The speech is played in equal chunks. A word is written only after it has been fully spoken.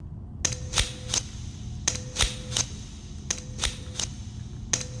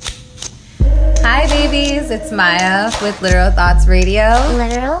babies, it's Maya with Literal Thots Radio.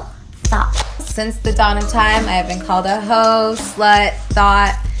 Literal Thoughts. Since the dawn of time, I have been called a hoe, slut,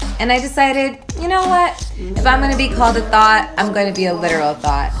 thought, and I decided, you know what? If I'm going to be called a thought, I'm going to be a literal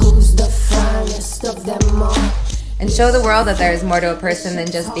thought. Who's the finest of them all? And show the world that there is more to a person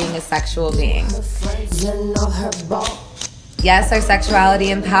than just being a sexual being. Yes, our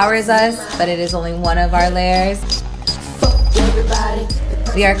sexuality empowers us, but it is only one of our layers.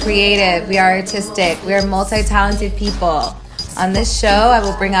 We are creative, we are artistic, we are multi-talented people. On this show, I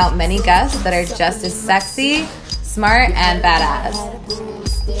will bring out many guests that are just as sexy, smart, and badass.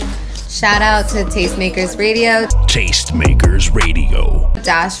 Shout out to Tastemakers Radio, Tastemakers Radio,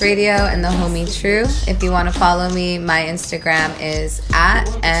 Dash Radio, and the homie True. If you want to follow me, my Instagram is at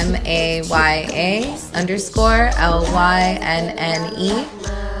MAYA_LYNNE.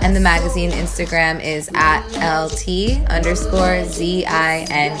 And the magazine Instagram is at LT_ZINE.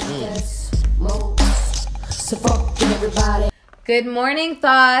 Good morning,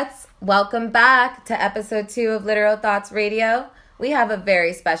 Thoughts. Welcome back to episode 2 of Literal Thots Radio. We have a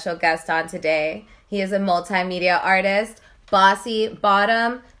very special guest on today. He is a multimedia artist, bossy,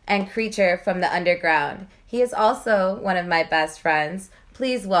 bottom, and creature from the underground. He is also one of my best friends.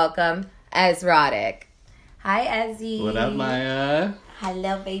 Please welcome EZRAOTIC. Hi, Ezzy. What up, Maya?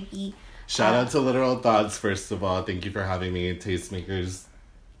 Hello, baby. Shout out to Literal Thots, first of all. Thank you for having me. Tastemakers,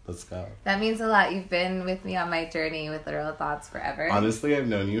 let's go. That means a lot. You've been with me on my journey with Literal Thots forever. Honestly, I've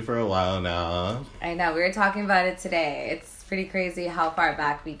known you for a while now. I know. We were talking about it today. It's pretty crazy how far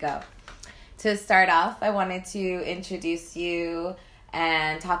back we go. To start off, I wanted to introduce you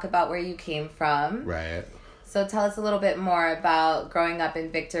and talk about where you came from. Right. So tell us a little bit more about growing up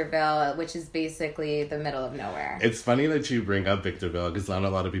in Victorville, which is basically the middle of nowhere. It's funny that you bring up Victorville because not a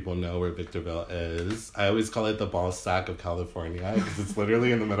lot of people know where Victorville is. I always call it the ball sack of California because it's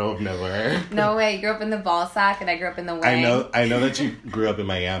literally in the middle of nowhere. No way. You grew up in the ball sack and I grew up in the wing. I know that you grew up in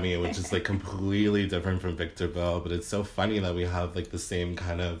Miami, which is like completely different from Victorville, but it's so funny that we have like the same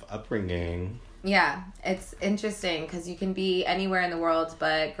kind of upbringing. Yeah, it's interesting because you can be anywhere in the world,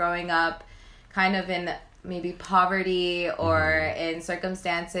 but growing up kind of in maybe poverty or in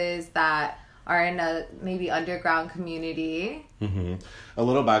circumstances that are in a maybe underground community. A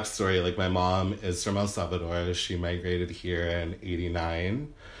little backstory, like my mom is from El Salvador. She migrated here in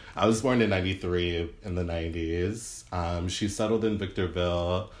 89. I was born in 93 in the 90s. She settled in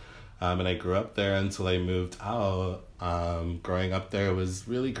Victorville, and I grew up there until I moved out. Growing up there was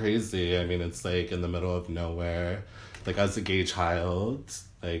really crazy. I mean, it's like in the middle of nowhere. Like as a gay child,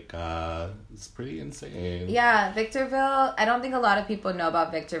 like, it's pretty insane. Yeah, Victorville, I don't think a lot of people know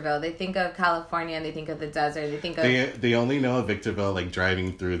about Victorville. They think of California and they think of the desert. They think of... They only know of Victorville, like,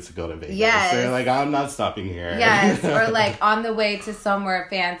 driving through to go to Vegas. Yes. They're like, I'm not stopping here. Yes, or, like, on the way to somewhere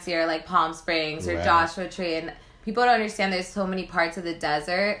fancier, like Palm Springs or Joshua Tree. And people don't understand there's so many parts of the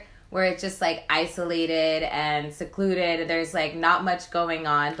desert where it's just, like, isolated and secluded. There's, like, not much going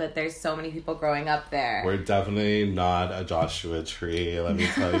on, but there's so many people growing up there. We're definitely not a Joshua Tree, let me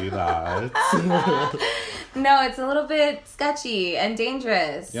tell you that. No, it's a little bit sketchy and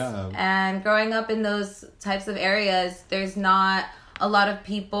dangerous. Yeah. And growing up in those types of areas, there's not a lot of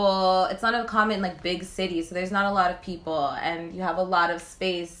people. It's not a common, like, big city, so there's not a lot of people. And you have a lot of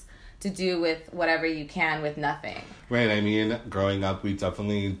space to do with whatever you can with nothing. Right, I mean, growing up, we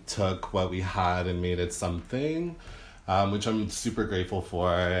definitely took what we had and made it something, which I'm super grateful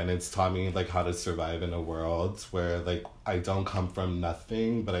for, and it's taught me, like, how to survive in a world where, like, I don't come from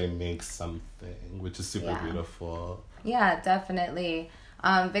nothing, but I make something, which is super beautiful. Yeah, definitely.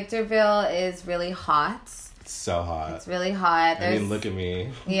 Victorville is really hot. It's so hot. It's really hot. I mean, look at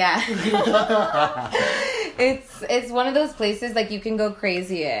me. Yeah. It's one of those places, like, you can go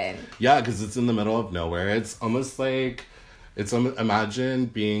crazy in. Yeah, because it's in the middle of nowhere. It's almost like... imagine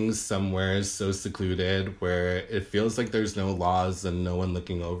being somewhere so secluded where it feels like there's no laws and no one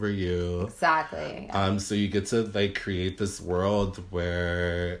looking over you. Exactly. So you get to, like, create this world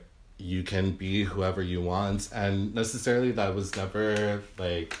where you can be whoever you want. And necessarily that was never,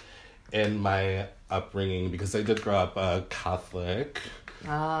 like, in my upbringing because I did grow up Catholic.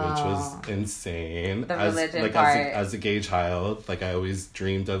 Oh, which was insane. The religion part. As a gay child, like, I always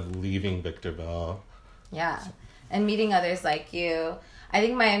dreamed of leaving Victorville. Yeah. And meeting others like you. I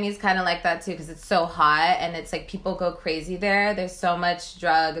think Miami's kind of like that too because it's so hot and it's like people go crazy there. There's so much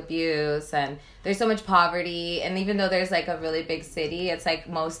drug abuse and there's so much poverty. And even though there's like a really big city, it's like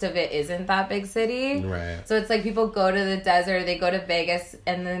most of it isn't that big city. Right. So it's like people go to the desert, they go to Vegas,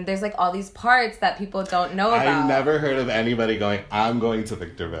 and then there's like all these parts that people don't know about. I never heard of anybody going, I'm going to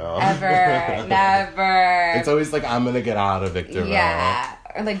Victorville. Ever. Never. It's always like, I'm going to get out of Victorville. Yeah.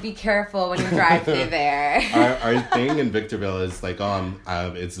 like, be careful when you drive through there. Our thing in Victorville is like,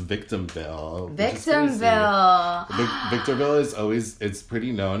 it's Victimville. Victimville. Victorville is always, it's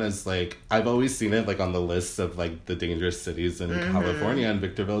pretty known as, like, I've always seen it, like, on the list of, like, the dangerous cities in California, and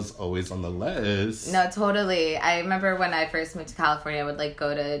Victorville is always on the list. No, totally. I remember when I first moved to California, I would, like,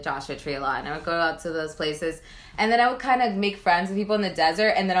 go to Joshua Tree a lot, and I would go out to those places, and then I would kind of make friends with people in the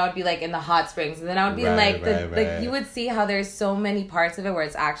desert, and then I would be, like, in the hot springs, and then I would be like, you would see how there's so many parts of it where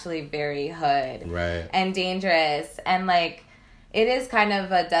it's actually very hood. Right. And dangerous, and, like, it is kind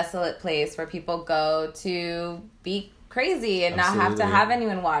of a desolate place where people go to be crazy and not have to have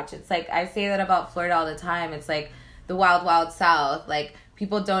anyone watch. It's like, I say that about Florida all the time. It's like the wild, wild South. Like,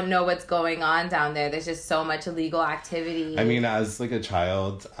 people don't know what's going on down there. There's just so much illegal activity. I mean, as, like, a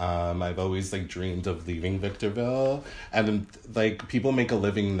child, I've always, like, dreamed of leaving Victorville. And, like, people make a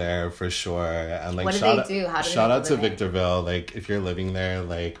living there for sure. And, like, what do they do? How do they shout make out a to living? Victorville. Like, if you're living there,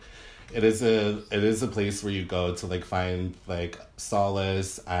 like, it is a place where you go to, like, find, like,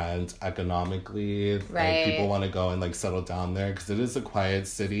 solace, and economically, like, people want to go and, like, settle down there because it is a quiet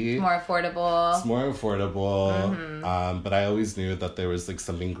city. It's more affordable. But I always knew that there was, like,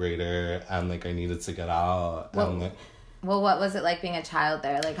 something greater, and, like, I needed to get out. Well, what was it like being a child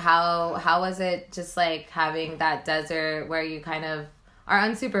there? Like, how was it just, like, having that desert where you kind of are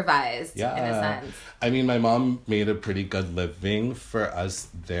unsupervised, in a sense? I mean, my mom made a pretty good living for us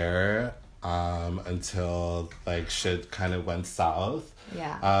there until, like, shit kind of went south.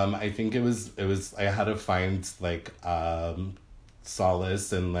 Yeah. I think it was I had to find, like,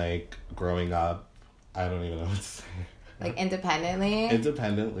 solace in, like, growing up. I don't even know what to say. Like, independently?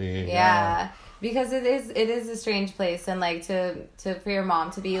 Independently, yeah. Because it is a strange place, and, like, to for your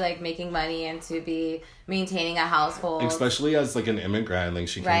mom to be, like, making money and to be maintaining a household, especially as, like, an immigrant. Like,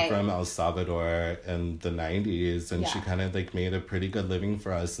 she came from El Salvador in the 90s, and she kind of, like, made a pretty good living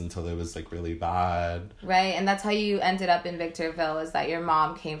for us until it was, like, really bad. Right. And that's how you ended up in Victorville, is that your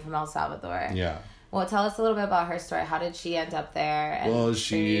mom came from El Salvador. Yeah. Well, tell us a little bit about her story. How did she end up there? And well,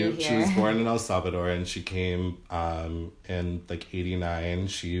 she was born in El Salvador, and she came in, like, 89.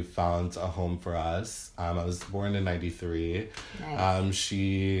 She found a home for us. I was born in 93. Nice.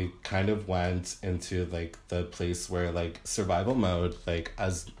 She kind of went into, like, the place where, like, survival mode, like,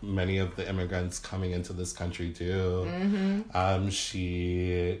 as many of the immigrants coming into this country do. Mm-hmm.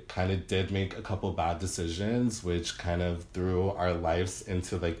 She kind of did make a couple bad decisions, which kind of threw our lives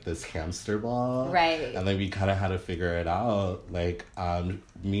into, like, this hamster ball. Right. And then we kind of had to figure it out. Like,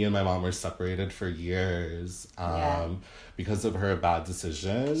 me and my mom were separated for years because of her bad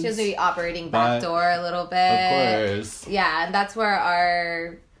decisions. She was maybe operating backdoor a little bit. Of course. Yeah, and that's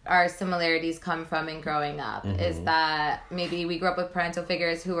where our similarities come from in growing up, is that maybe we grew up with parental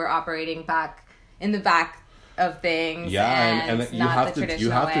figures who were operating back in the back of things. Yeah, and you have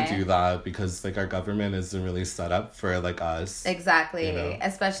to do that because, like, our government isn't really set up for, like, us. Exactly. You know?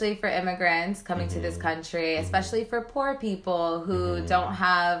 Especially for immigrants coming to this country, especially for poor people who don't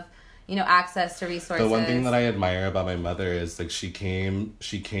have, you know, access to resources. The one thing that I admire about my mother is, like, she came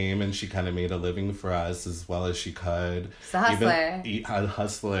and she kind of made a living for us as well as she could. She's a hustler. A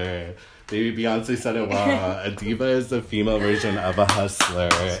hustler. Baby Beyonce said it well. A diva is the female version of a hustler.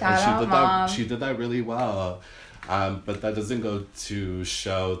 She did that really well. But that doesn't go to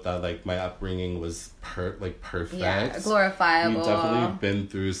show that, like, my upbringing was perfect. Yeah, glorifiable. We've definitely been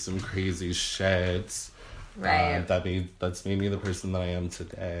through some crazy shit. Right. That's made me the person that I am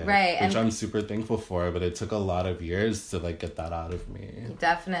today. Right. Which I'm super thankful for, but it took a lot of years to, like, get that out of me.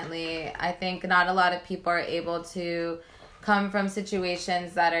 Definitely. I think not a lot of people are able to come from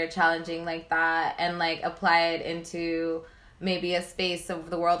situations that are challenging like that and, like, apply it into maybe a space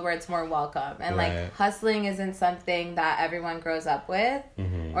of the world where it's more welcome. And, like, hustling isn't something that everyone grows up with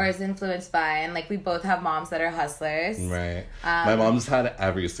or is influenced by. And, like, we both have moms that are hustlers. Right. My mom's had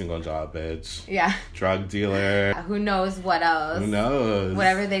every single job, bitch. Yeah. Drug dealer. Who knows what else? Who knows?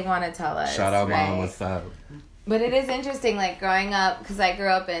 Whatever they want to tell us. Shout out, Mom. What's up? But it is interesting, like, growing up, because I grew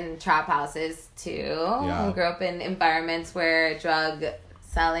up in trap houses, too. Yeah. I grew up in environments where drug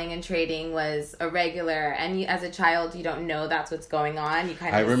selling and trading was a regular, and you, as a child, you don't know that's what's going on. You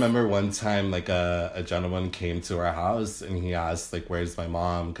kind of. I remember one time, like, a gentleman came to our house and he asked, like, "Where's my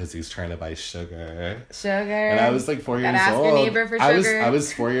mom?" Because he's trying to buy sugar. Sugar. And I was like 4 years Gotta ask old. your neighbor for sugar. I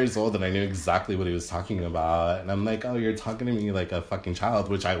was 4 years old and I knew exactly what he was talking about. And I'm like, "Oh, you're talking to me like a fucking child,"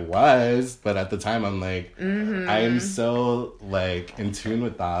 which I was. But at the time, I'm like, I am so, like, in tune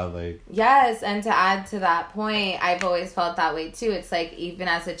with that. Like, yes, and to add to that point, I've always felt that way too. It's like, even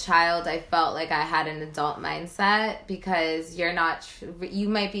even as a child, I felt like I had an adult mindset because you're not, you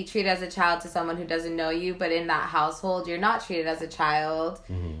might be treated as a child to someone who doesn't know you, but in that household, you're not treated as a child.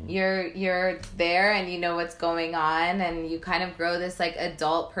 Mm-hmm. You're there and you know what's going on, and you kind of grow this like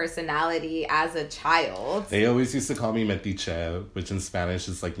adult personality as a child. They always used to call me metiche, which in Spanish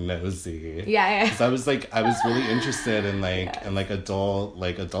is like nosy. Yeah. Because I was really interested in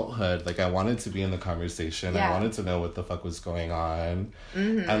adulthood. Like I wanted to be in the conversation. I wanted to know what the fuck was going on.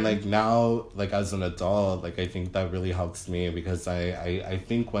 Mm-hmm. And like now, like as an adult, like I think that really helps me because I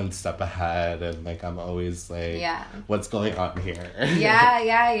think one step ahead, and like I'm always like, what's going on here?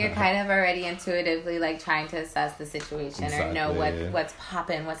 You're kind of already intuitively like trying to assess the situation or know what's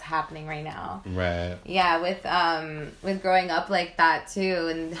popping, what's happening right now. Right. Yeah, with growing up like that too,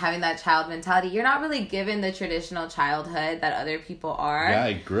 and having that child mentality, you're not really given the traditional childhood that other people are. Yeah,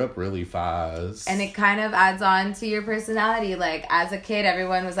 I grew up really fast. And it kind of adds on to your personality. Like, as a kid,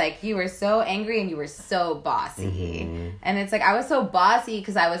 everyone was like, you were so angry and you were so bossy. Mm-hmm. And it's like, I was so bossy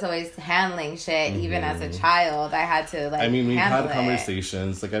because I was always handling shit. Mm-hmm. Even as a child, I had to, like, we've had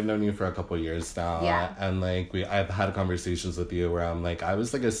conversations. Like, I've known you for a couple years now. Yeah. And, like, I've had conversations with you where I'm like, I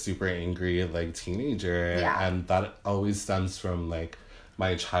was, like, a super angry, like, teenager. Yeah. And that always stems from, like,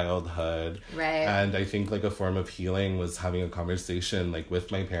 my childhood. Right. And I think like a form of healing was having a conversation like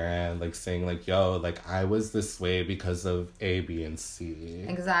with my parent, like saying like, yo, like I was this way because of A, B, and C.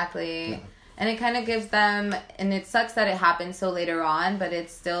 Exactly. Yeah. And it kind of gives them, and it sucks that it happened so later on, but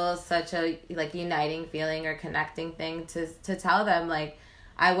it's still such a like uniting feeling or connecting thing to tell them like,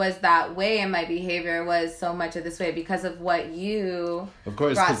 I was that way and my behavior was so much of this way because of what you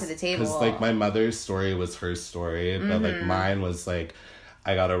brought to the table. Because like my mother's story was her story, but like mine was like,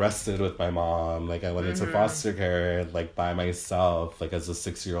 I got arrested with my mom. Like, I went into foster care, like, by myself, like, as a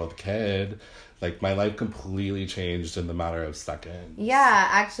 6-year-old kid. Like, my life completely changed in the matter of seconds. Yeah,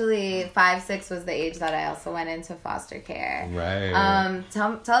 actually, 5, 6 was the age that I also went into foster care. Right.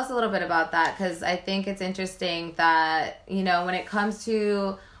 Tell us a little bit about that, because I think it's interesting that, you know, when it comes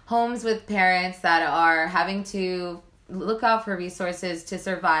to homes with parents that are having to look out for resources to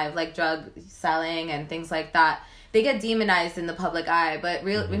survive, like drug selling and things like that, they get demonized in the public eye, but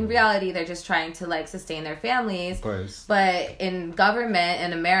in reality, they're just trying to, like, sustain their families. Of course. But in government,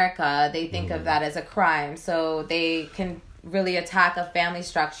 in America, they think of that as a crime. So they can really attack a family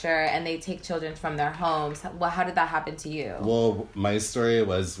structure, and they take children from their homes. How did that happen to you? Well, my story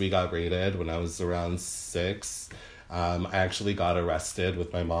was we got raided when I was around 6. I actually got arrested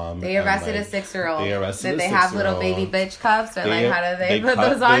with my mom. They arrested a 6-year-old. They arrested Did a they 6-year-old. have little baby bitch cuffs? Or like, how did they put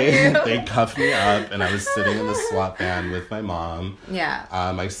those on you? They cuffed me up, and I was sitting in the SWAT van with my mom. Yeah.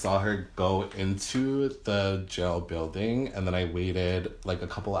 I saw her go into the jail building, and then I waited like a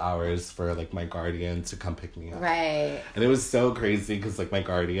couple hours for like my guardian to come pick me up. Right. And it was so crazy because like my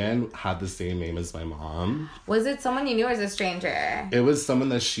guardian had the same name as my mom. Was it someone you knew or was it a stranger? It was someone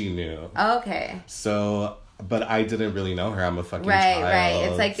that she knew. Oh, okay. So... But I didn't really know her. I'm a fucking child. Right.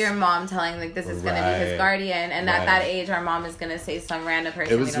 It's like your mom telling, like, this is going to be his guardian. And at that age, our mom is going to say some random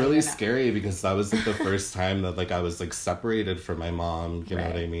person. It was really scary because that was, like, the first time that, like, I was, like, separated from my mom. You know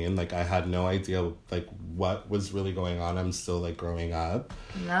what I mean? Like, I had no idea, like, what was really going on. I'm still, like, growing up.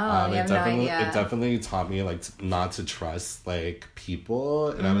 No, you have no idea. It definitely taught me, like, not to trust, like, people.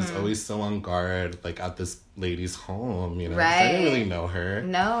 And I was always so on guard, like, at this lady's home, you know? Right. I didn't really know her.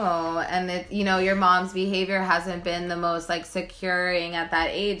 No. And, you know, your mom's behavior hasn't been the most, like, securing at that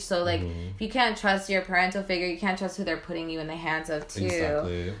age. So, like, if you can't trust your parental figure, you can't trust who they're putting you in the hands of, too.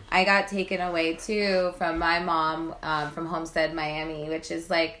 Exactly. I got taken away, too, from my mom from Homestead, Miami, which is,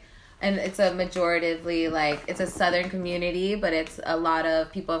 like, and it's a majoritively, like, it's a southern community, but it's a lot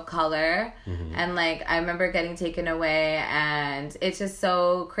of people of color. And, like, I remember getting taken away, and it's just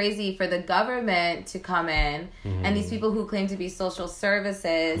so crazy for the government to come in. And these people who claim to be social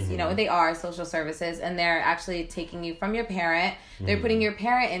services, you know, they are social services, and they're actually taking you from your parent. They're putting your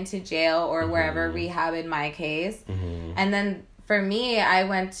parent into jail or wherever, rehab in my case. And then... For me, I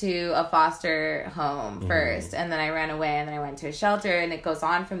went to a foster home first, and then I ran away, and then I went to a shelter, and it goes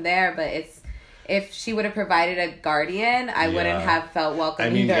on from there. But if she would have provided a guardian, I wouldn't have felt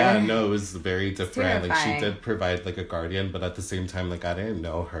welcome either. Yeah, no, it was very different. Like, she did provide, like, a guardian, but at the same time, like, I didn't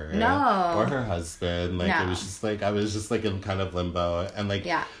know her. No. Or her husband. Like, it was just, like, I was just, like, in kind of limbo. And, like,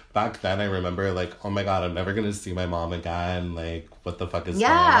 back then, I remember, like, oh, my God, I'm never going to see my mom again. Like, what the fuck is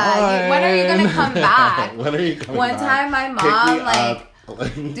going on? When are you going to come back? When are you coming back? One time, my mom, like...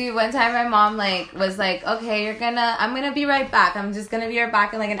 Dude, one time my mom was like, okay, I'm gonna be right back. I'm just gonna be right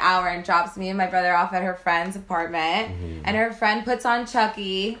back in like an hour, and drops me and my brother off at her friend's apartment. Mm-hmm. And her friend puts on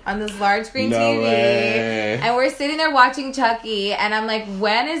Chucky on this large screen TV. Way. And we're sitting there watching Chucky, and I'm like,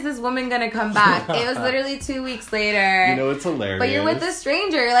 when is this woman gonna come back? It was literally 2 weeks later. You know what's hilarious? But you're with a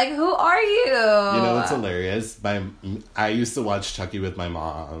stranger. Like, who are you? You know what's hilarious? I used to watch Chucky with my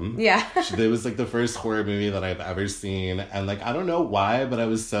mom. Yeah. It was like the first horror movie that I've ever seen. And like, I don't know why, but I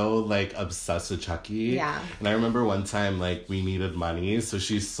was so like obsessed with Chucky. Yeah. And I remember one time like we needed money. So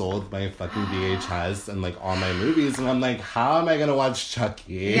she sold my fucking VHS and like all my movies. And I'm like, how am I going to watch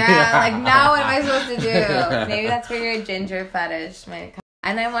Chucky? Yeah. Like, now what am I supposed to do? Maybe that's where your ginger fetish might come.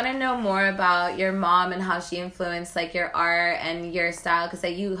 And I want to know more about your mom and how she influenced like your art and your style, because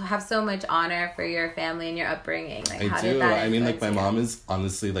like you have so much honor for your family and your upbringing. Like, how did that influence my you? mom is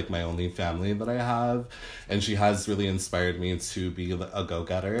honestly like my only family that I have, and she has really inspired me to be a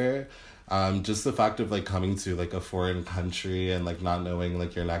go-getter. Just the fact of like coming to like a foreign country and like not knowing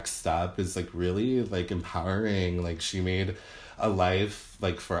like your next step is like really like empowering. Like, she made a life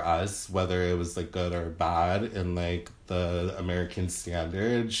like for us, whether it was like good or bad, in like the American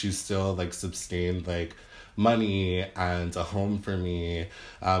standard. She still like sustained like money and a home for me.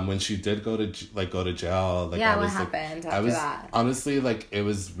 When she did go to jail, like, what happened after that? Honestly, like, it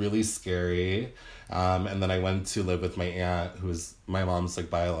was really scary. And then I went to live with my aunt, who was my mom's like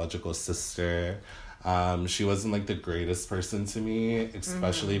biological sister. She wasn't like the greatest person to me,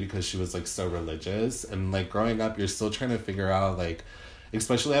 especially because she was like so religious, and like growing up, you're still trying to figure out like,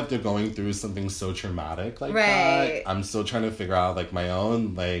 especially after going through something so traumatic like that, I'm still trying to figure out like my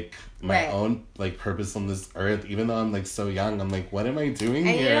own like purpose on this earth. Even though I'm like so young, I'm like, what am I doing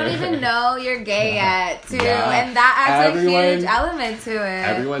here? And you don't even know you're gay yet, too. Yeah. And that adds a huge element to it.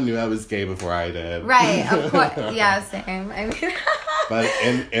 Everyone knew I was gay before I did. Right, of course. Yeah, same. I mean... But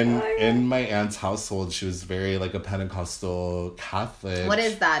in my aunt's household, she was very like a Pentecostal Catholic. What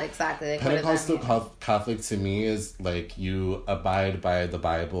is that exactly? Like, Pentecostal Catholic to me is like, you abide by the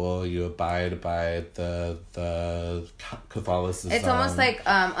Bible, you abide by the Catholicism. It's almost like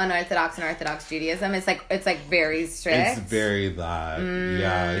unorthodox and Orthodox Judaism. It's like very strict. It's very that.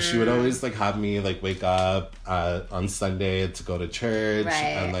 Yeah, she would always like have me like wake up on Sunday to go to church,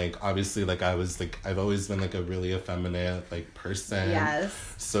 and like obviously like I've always been like a really effeminate like person. Yes.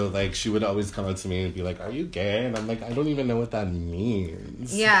 So like she would always come up to me and be like, "Are you gay?" And I'm like, "I don't even know what that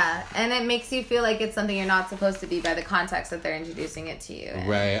means." Yeah, and it makes you feel like it's something you're not supposed to be by the context that they're introducing it to you. And,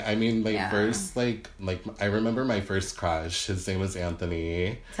 right. I mean, my first like I remember my first crush. His name was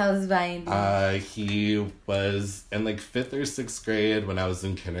Anthony. Tell us about him. He was in like 5th or 6th grade when I was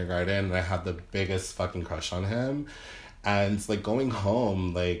in kindergarten, and I had the biggest fucking crush on him. And like going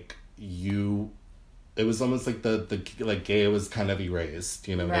home, like it was almost like the like gay was kind of erased,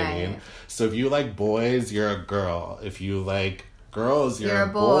 you know what I mean? So if you like boys, you're a girl. If you like girls, you're a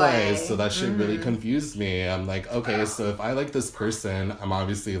boy. So that shit really confused me. I'm like, okay, so if I like this person, I'm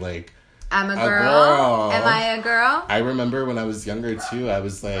obviously like, I'm a girl. Am I a girl? I remember when I was younger too, I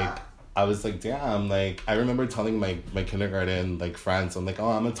was like, damn, like, I remember telling my kindergarten, like, friends, I'm like, oh,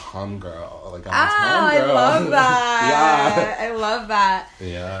 I'm a tom girl. Like, I'm a tom girl. I love that. Yeah. I love that.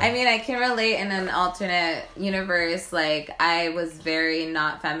 Yeah. I mean, I can relate in an alternate universe. Like, I was very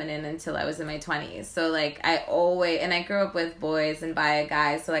not feminine until I was in my 20s. So, like, I grew up with boys and bi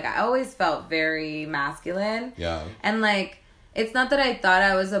guys. So, like, I always felt very masculine. Yeah. And, like, it's not that I thought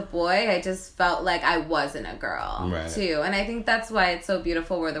I was a boy. I just felt like I wasn't a girl, too. And I think that's why it's so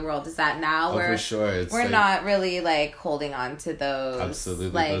beautiful where the world is at now. For sure. We're not really, like, holding on to those...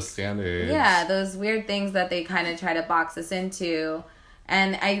 Absolutely, like, those standards. Yeah, those weird things that they kind of try to box us into.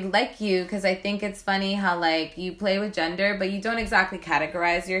 And I like you because I think it's funny how, like, you play with gender, but you don't exactly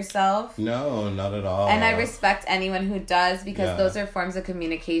categorize yourself. No, not at all. And I respect anyone who does, because those are forms of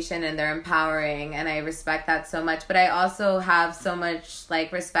communication and they're empowering, and I respect that so much. But I also have so much,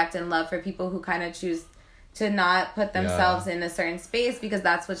 like, respect and love for people who kind of choose to not put themselves in a certain space because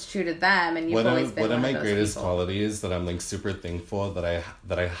that's what's true to them, and you've always been one of my greatest people. qualities that I'm like super thankful that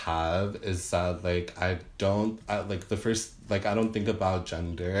I have is that like I don't think about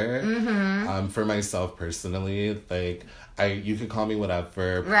gender for myself personally. Like you could call me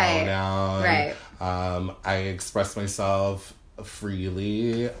whatever pronoun. I express myself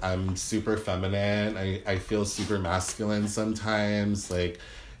freely. I'm super feminine. I feel super masculine sometimes. Like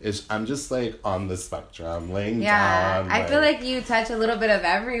I'm just like on the spectrum, laying down. I feel like you touch a little bit of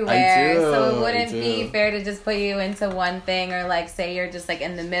everywhere. So it wouldn't be fair to just put you into one thing or like say you're just like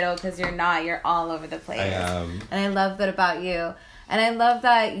in the middle, because you're not. You're all over the place. I am. And I love that about you. And I love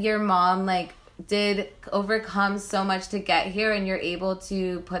that your mom like did overcome so much to get here, and you're able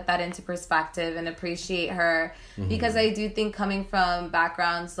to put that into perspective and appreciate her. Because I do think coming from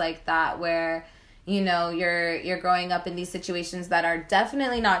backgrounds like that where, you know, you're growing up in these situations that are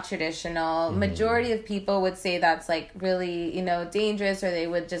definitely not traditional. Majority of people would say that's like really, you know, dangerous, or they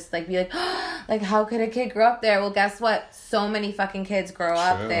would just like be like, oh, like how could a kid grow up there? Well, guess what? So many fucking kids grow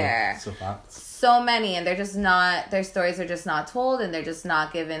up there. So facts. So many, and they're just not, their stories are just not told, and they're just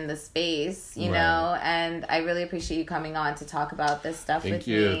not given the space, you know. And I really appreciate you coming on to talk about this stuff with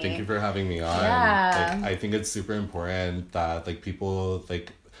me. Thank you for having me on. Yeah. Like, I think it's super important that like people,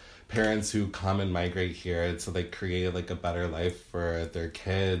 like parents who come and migrate here to like create like a better life for their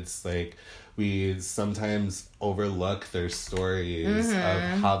kids, like we sometimes overlook their stories of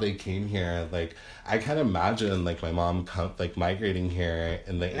how they came here. Like I can't imagine like my mom like migrating here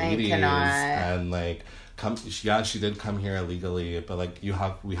in the 80s and like she did come here illegally, but like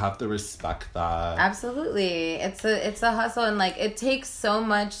we have to respect that. Absolutely. It's a hustle, and like it takes so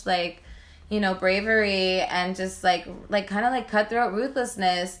much like, you know, bravery and just like kind of like cutthroat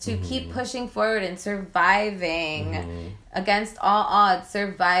ruthlessness to keep pushing forward and surviving against all odds,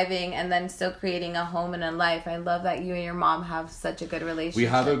 surviving and then still creating a home and a life. I love that you and your mom have such a good relationship. We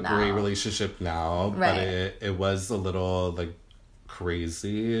have a now. great relationship now, right. But it was a little like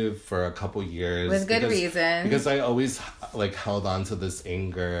crazy for a couple years. With good reason. Because I always like held on to this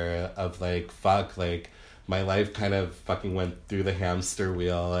anger of like, fuck, like my life kind of fucking went through the hamster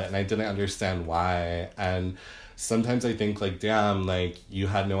wheel and I didn't understand why. And sometimes I think like, damn, like you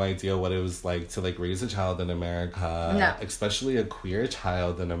had no idea what it was like to like raise a child in America, especially a queer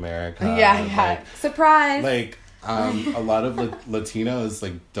child in America. Like, surprise. Like a lot of Latinos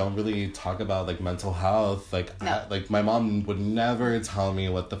like don't really talk about like mental health. Like like my mom would never tell me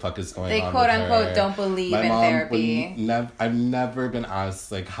what the fuck is going on. They quote unquote don't believe in therapy. I've never been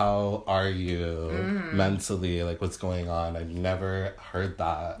asked like, how are you mentally, like what's going on. I've never heard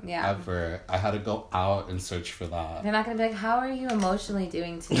that ever. I had to go out and search for that. They're not gonna be like, how are you emotionally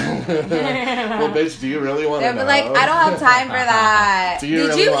doing today? Well, bitch, do you really want to know? They'll be like, I don't have time for that. Did you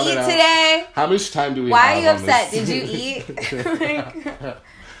eat today? How much time do we Why have? Why are you upset? Did you eat? Like,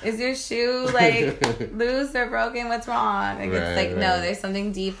 is your shoe like loose or broken? What's wrong? Like it's like no, there's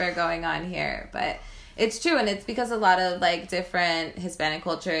something deeper going on here. But it's true, and it's because a lot of like different Hispanic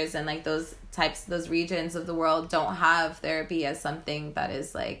cultures and like those regions of the world don't have therapy as something that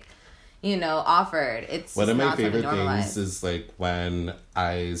is like, you know, offered. It's one of my not favorite things is like when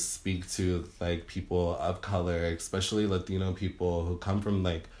I speak to like people of color, especially Latino people who come from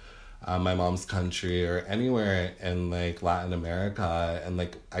like my mom's country or anywhere in like Latin America, and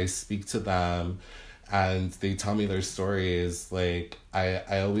like I speak to them and they tell me their stories. Like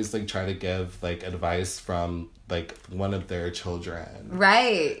I always like try to give like advice from like one of their children.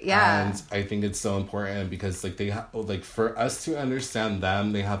 Right. Yeah. And I think it's so important because like they like for us to understand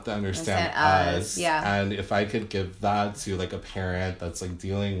them, they have to understand us. Yeah. And if I could give that to like a parent that's like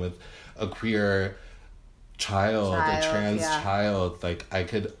dealing with a queer child, a trans child, like I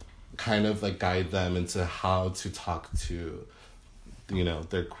could kind of like guide them into how to talk to, you know,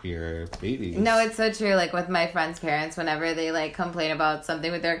 their queer babies. No, it's so true. Like with my friends' parents, whenever they like complain about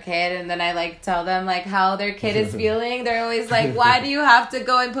something with their kid, and then I like tell them like how their kid is feeling, they're always like, "Why do you have to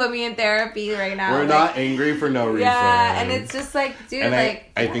go and put me in therapy right now?" We're not angry for no reason. Yeah, and it's just like, dude, and like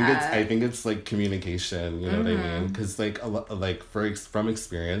I think it's like communication. You know what I mean? Because like from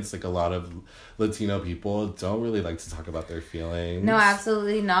experience, like a lot of Latino people don't really like to talk about their feelings. No,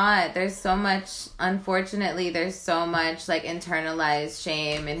 absolutely not. There's so much, unfortunately, there's so much like internalized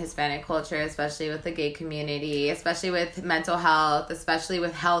shame in Hispanic culture, especially with the gay community, especially with mental health, especially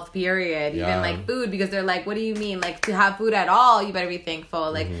with health, period. Even like food, because they're like, what do you mean? Like to have food at all, you better be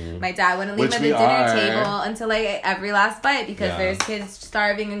thankful. Like my dad wouldn't leave me at the dinner table until I ate every last bite because there's kids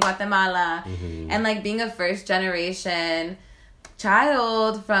starving in Guatemala. And like being a first generation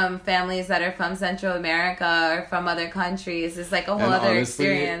child from families that are from Central America or from other countries is like a whole other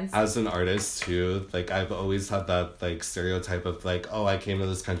experience. As an artist too, like I've always had that like stereotype of like, oh, I came to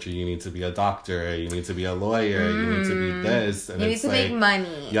this country, you need to be a doctor, you need to be a lawyer, you need to be this, and you need to make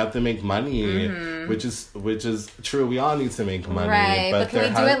money. You have to make money, which is true. We all need to make money, right? But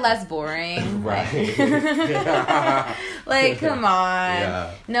can we do it less boring? Right? Like, come on.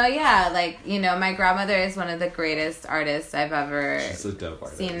 Yeah. No, yeah, like, you know, my grandmother is one of the greatest artists I've ever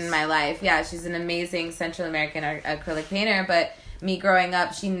seen in my life. Yeah, she's an amazing Central American acrylic painter, but me growing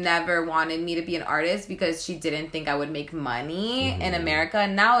up, she never wanted me to be an artist because she didn't think I would make money in America.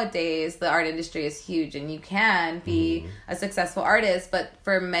 Nowadays, the art industry is huge and you can be a successful artist, but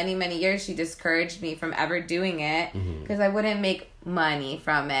for many, many years, she discouraged me from ever doing it because I wouldn't make money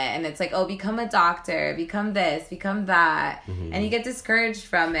from it, and it's like, oh, become a doctor, become this, become that, and you get discouraged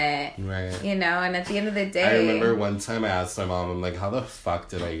from it, right? You know. And at the end of the day, I remember one time I asked my mom, I'm like, how the fuck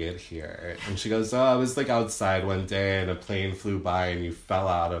did I get here? And she goes, oh, I was like outside one day and a plane flew by and you fell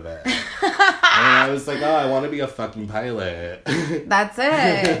out of it. And I was like, oh, I want to be a fucking pilot. That's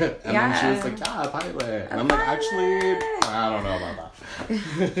it. And then she was like, yeah, a pilot. And I'm like, actually, I don't know about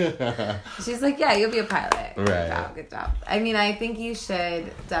that. She's like, yeah, you'll be a pilot. Right. Good job. I mean, I think you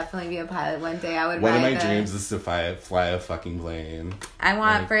should definitely be a pilot one day. I would. One of my dreams is to fly a fucking plane. I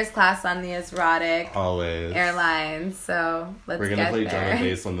want first class on the EZRAOTIC always airlines. So we're gonna play drum and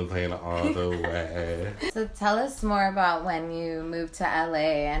bass on the plane all the way. So tell us more about when you moved to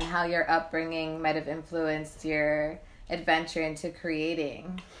LA and how your upbringing might have influenced your adventure into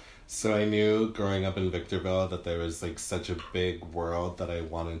creating. So I knew growing up in Victorville that there was like such a big world that I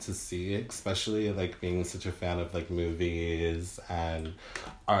wanted to see, especially like being such a fan of like movies and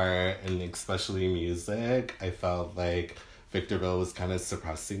art and especially music. I felt like Victorville was kind of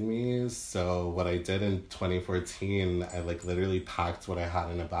suppressing me. So what I did in 2014, I like literally packed what I had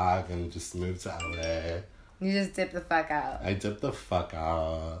in a bag and just moved to LA. You just dipped the fuck out. I dipped the fuck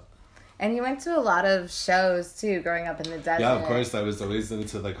out. And you went to a lot of shows, too, growing up in the desert. Yeah, of course. I was always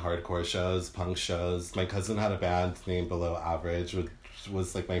into, like, hardcore shows, punk shows. My cousin had a band named Below Average, which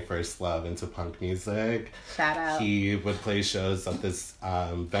was, like, my first love into punk music. Shout out. He would play shows at this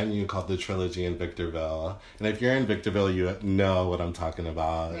venue called The Trilogy in Victorville. And if you're in Victorville, you know what I'm talking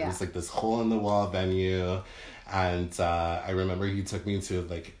about. Yeah. It was, like, this hole-in-the-wall venue. And I remember he took me to,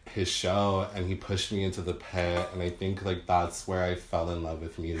 like, his show, and he pushed me into the pit, and I think, like, that's where I fell in love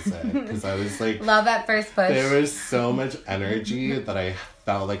with music, because I was, like... Love at first push. There was so much energy that I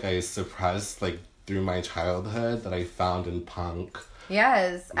felt like I suppressed, like, through my childhood that I found in punk.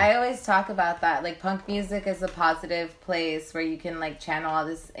 Yes, I always talk about that. Like, punk music is a positive place where you can, like, channel all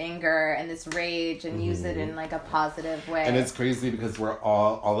this anger and this rage and use it in, like, a positive way. And it's crazy because we're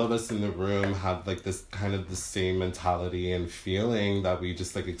all of us in the room have, like, this kind of the same mentality and feeling that we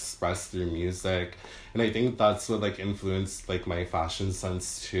just, like, express through music. And I think that's what, like, influenced, like, my fashion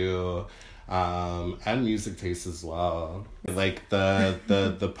sense, too. And music taste as well. Like,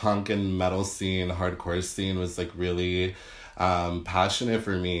 the punk and metal scene, hardcore scene was, like, really... passionate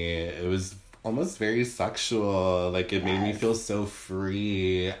for me. It was almost very sexual. Like, it made me feel so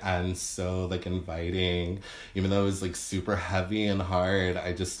free and so, like, inviting. Even though it was, like, super heavy and hard,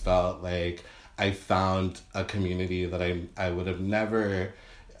 I just felt like I found a community that I would have never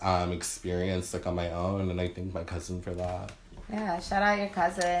experienced, like, on my own. And I thank my cousin for that. Yeah, shout out your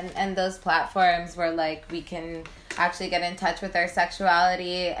cousin. And those platforms where, like, we can actually get in touch with our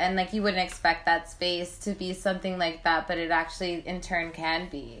sexuality, and, like, you wouldn't expect that space to be something like that, but it actually in turn can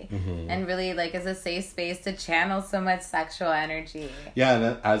be. And really, like, is a safe space to channel so much sexual energy. Yeah,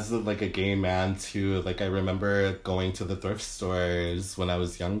 and as like a gay man too, like, I remember going to the thrift stores when I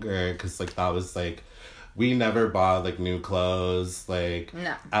was younger, because, like, that was, like, we never bought, like, new clothes, like,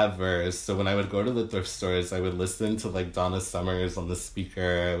 no. ever. So when I would go to the thrift stores, I would listen to, like, Donna Summers on the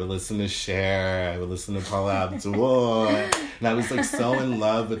speaker. I would listen to Cher. I would listen to Paula Abdul. And I was, like, so in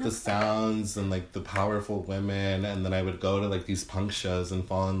love with the sounds and, like, the powerful women. And then I would go to, like, these punk shows and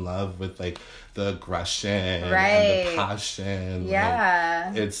fall in love with, like, the aggression and the passion. Yeah.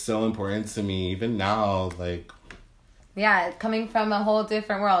 Like, it's so important to me. Even now, like... Yeah, coming from a whole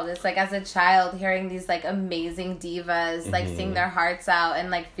different world. It's like, as a child, hearing these, like, amazing divas, like, sing their hearts out and,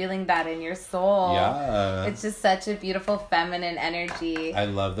 like, feeling that in your soul. Yeah. It's just such a beautiful feminine energy. I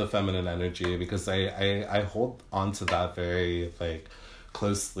love the feminine energy because I hold on to that very, like,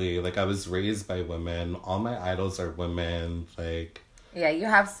 closely. Like, I was raised by women. All my idols are women. Like... Yeah, you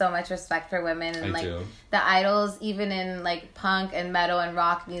have so much respect for women. And, like, the idols, even in, like, punk and metal and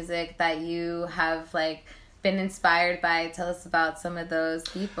rock music that you have, like... been inspired by. Tell us about some of those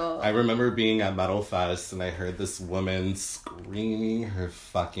people. I remember being at Metal Fest and I heard this woman screaming her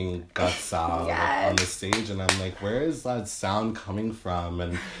fucking guts out on the stage, and I'm like, where is that sound coming from?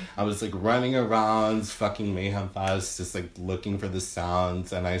 And I was, like, running around fucking Mayhem Fest just, like, looking for the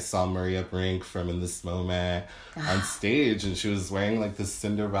sounds, and I saw Maria Brink from In This Moment on stage, and she was wearing, like, this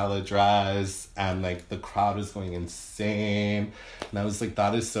Cinderella dress, and, like, the crowd was going insane, and I was like,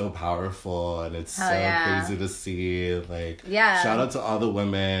 that is so powerful, and it's crazy crazy to see. Like, yeah. Shout out to all the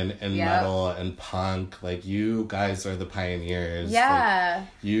women in Yep. metal and punk. Like, you guys are the pioneers. Yeah. Like,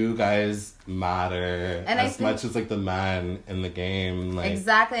 you guys matter And as much as, like, the men in the game. Like,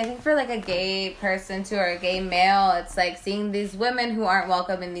 exactly. I think for, like, a gay person, too, or a gay male, it's, like, seeing these women who aren't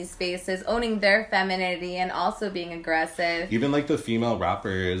welcome in these spaces, owning their femininity and also being aggressive. even, like, the female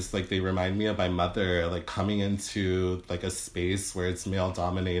rappers, like, they remind me of my mother, like, coming into, like, a space where it's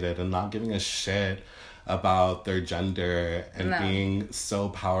male-dominated and not giving a shit about their gender and No. being so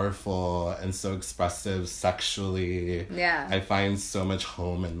powerful and so expressive sexually. Yeah. I find so much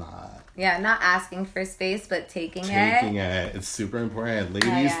home in that. Yeah, not asking for space, but taking Taking it. it. It's super important.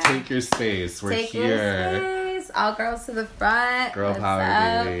 Ladies, yeah. take your space. We're Take here. your space. All girls to the front. Girl What's power,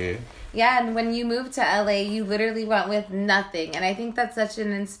 up? baby. Yeah, and when you moved to LA, you literally went with nothing. And I think that's such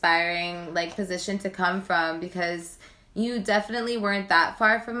an inspiring, like, position to come from, because you definitely weren't that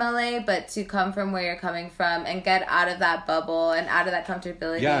far from LA, but to come from where you're coming from and get out of that bubble and out of that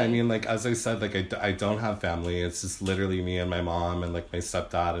comfortability. Yeah, I mean, like, as I said, like, I don't have family. It's just literally me and my mom and, like, my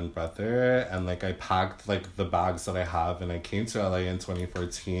stepdad and brother. And, like, I packed, like, the bags that I have, and I came to LA in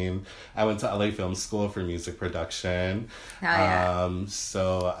 2014. I went to LA Film School for music production. Hell yeah.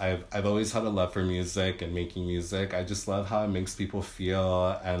 So I've always had a love for music and making music. I just love how it makes people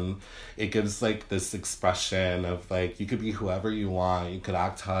feel, and it gives, like, this expression of, like, you could be whoever you want, you could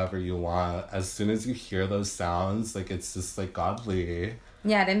act however you want. As soon as you hear those sounds, like, it's just, like, godly.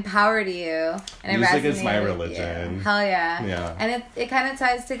 Yeah, it empowered you. And Music it is my resonated with religion. you. Hell yeah. Yeah. And it kind of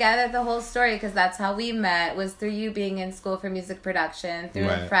ties together the whole story, because that's how we met, was through you being in school for music production, through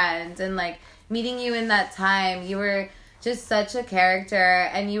a Right. friend, and, like, meeting you in that time. You were just such a character,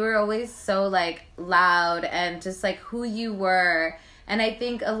 and you were always so, like, loud and just, like, who you were. And I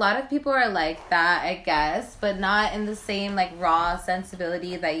think a lot of people are like that, I guess, but not in the same, like, raw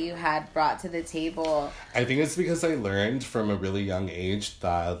sensibility that you had brought to the table. I think it's because I learned from a really young age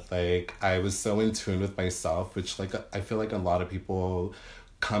that, like, I was so in tune with myself, which, like, I feel like a lot of people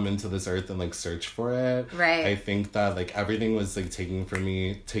come into this earth and, like, search for it. Right. I think that, like, everything was, like, taken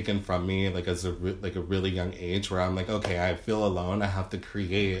from me, like, as a really young age, where I'm like, okay, I feel alone. I have to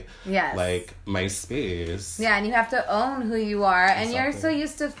create, Yes. like, my space. Yeah, and you have to own who you are. And you're so Exactly.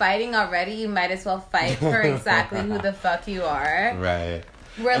 used to fighting already, you might as well fight for exactly who the fuck you are. Right.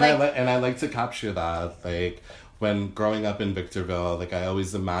 We're and like, I like to capture that. Like, when growing up in Victorville, like, I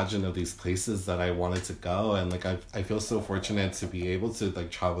always imagined of these places that I wanted to go. And, like, I feel so fortunate to be able to,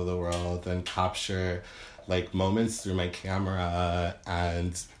 like, travel the world and capture, like, moments through my camera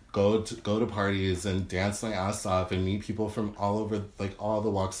and go to parties and dance my ass off and meet people from all over, like, all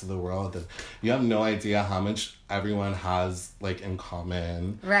the walks of the world. And you have no idea how much everyone has, like, in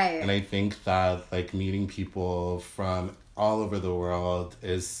common. Right. And I think that, like, meeting people from all over the world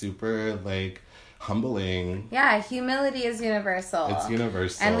is super, like, humbling. yeah, humility is universal. It's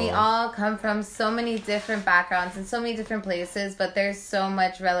universal. And we all come from so many different backgrounds and so many different places, but there's so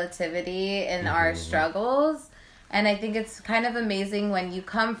much relativity in our struggles. And I think it's kind of amazing when you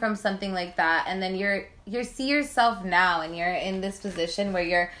come from something like that, and then you see yourself now, and you're in this position where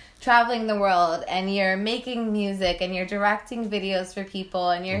you're traveling the world, and you're making music, and you're directing videos for people,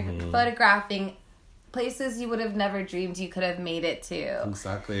 and you're photographing places you would have never dreamed you could have made it to.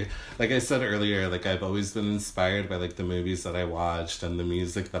 Exactly. Like I said earlier, like, I've always been inspired by, like, the movies that I watched and the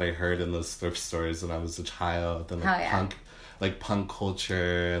music that I heard in those thrift stores when I was a child, and, like, Hell yeah. punk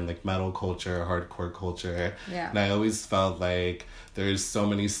culture and, like, metal culture, hardcore culture. Yeah. And I always felt like there's so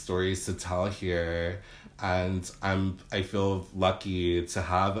many stories to tell here. And I feel lucky to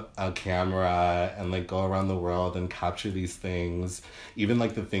have a camera and, like, go around the world and capture these things. Even,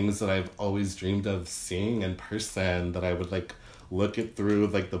 like, the things that I've always dreamed of seeing in person, that I would, like, look it through,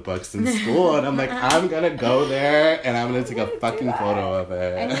 like, the books in school. And I'm like, I'm gonna go there and I'm gonna take a fucking photo of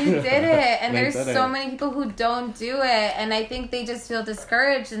it. And you did it. And I there's did so it. many people who don't do it. And I think they just feel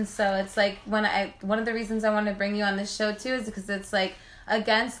discouraged. And so it's like, one of the reasons I want to bring you on this show too is because it's like,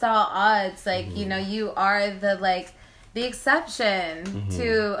 against all odds, like, you know, you are the exception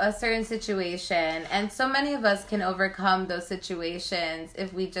to a certain situation. And so many of us can overcome those situations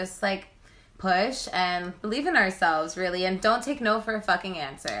if we just, like, push and believe in ourselves, really, and don't take no for a fucking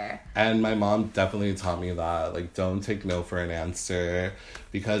answer. And my mom definitely taught me that, like, don't take no for an answer,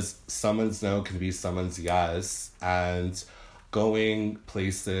 because someone's no can be someone's yes. And going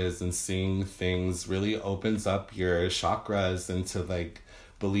places and seeing things really opens up your chakras into, like,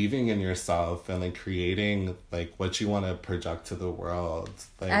 believing in yourself and, like, creating, like, what you want to project to the world.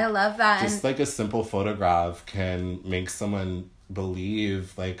 Like, I love that. Just, like, a simple photograph can make someone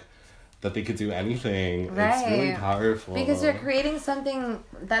believe, like, that they could do anything. Right. It's really powerful. Because you're creating something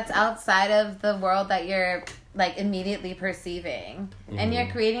that's outside of the world that you're, like, immediately perceiving. And you're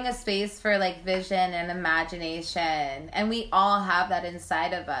creating a space for, like, vision and imagination. And we all have that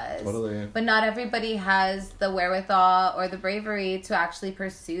inside of us. Totally. But not everybody has the wherewithal or the bravery to actually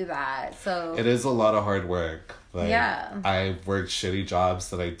pursue that. So it is a lot of hard work. Like, yeah. I've worked shitty jobs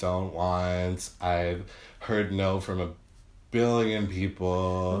that I don't want. I've heard no from a billion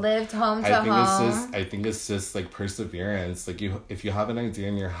people. Lived home to home. I think it's just like perseverance. Like, if you have an idea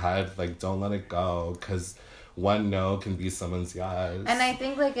in your head, like, don't let it go, because one no can be someone's yes. And I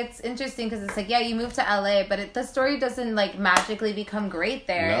think, like, it's interesting because it's like, yeah, you moved to LA, but the story doesn't, like, magically become great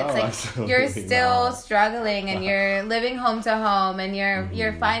there. No, it's like you're still not. struggling, and you're living home to home, and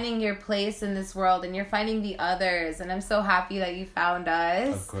you're finding your place in this world, and you're finding the others. And I'm so happy that you found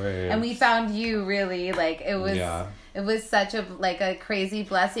us. Of course. And we found you, really. Like, it was... Yeah. It was such a crazy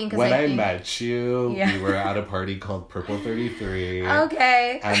blessing. Cause when I met you, we were at a party called Purple 33.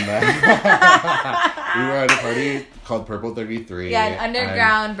 Okay. And then we were at a party called Purple 33. Yeah, an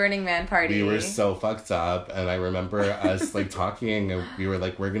underground Burning Man party. We were so fucked up, and I remember us like talking, and we were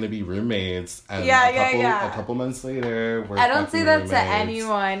like, we're gonna be roommates. And a couple months later, we're I don't say that roommates. to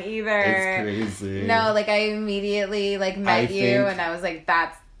anyone either. It's crazy. No, like, I immediately met you, and I was like,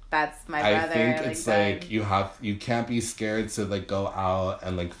 that's my brother. I think it's like you can't be scared to like go out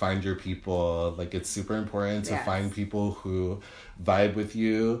and like find your people. Like, it's super important to find people who vibe with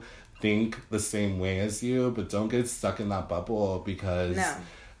you, think the same way as you, but don't get stuck in that bubble, because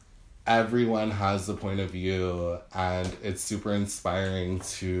everyone has a point of view, and it's super inspiring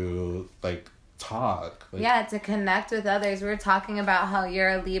to like talk. Like, to connect with others. We were talking about how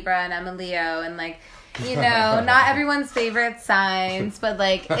you're a Libra and I'm a Leo, and like, you know, not everyone's favorite signs, but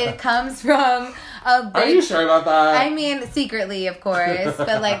like, it comes from a big... Are you sure about that? I mean, secretly, of course,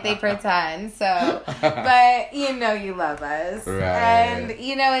 but like, they pretend, so... But, you know, you love us. Right. And,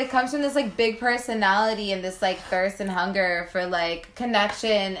 you know, it comes from this like big personality and this like thirst and hunger for like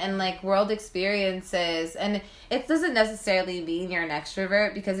connection and like world experiences. And it doesn't necessarily mean you're an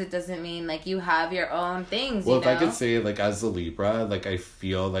extrovert, because it doesn't mean like you have your own things, well, you know? if I could say, like, as a Libra, like, I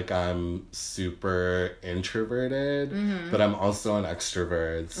feel like I'm super introverted, but I'm also an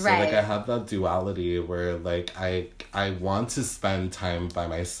extrovert. So like, I have that duality where like I want to spend time by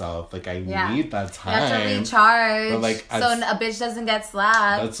myself. Like, I need that time. You have to recharge, but, like, so a bitch doesn't get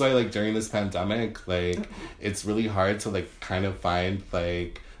slapped. That's why, like, during this pandemic, like, it's really hard to like kind of find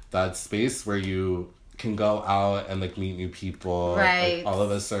like that space where you can go out and like meet new people. Right. Like, all of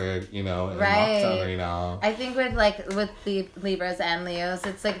us are, you know, in lockdown right now. I think with the Libras and Leos,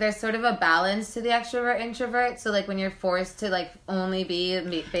 it's like there's sort of a balance to the extrovert introvert. So like, when you're forced to like only be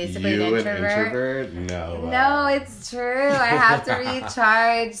basically an introvert. No, it's true. I have to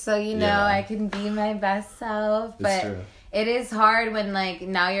recharge, so you know, I can be my best self. But it's true. It is hard when, like,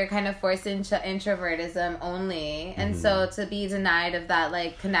 now you're kind of forced into introvertism only. And so to be denied of that,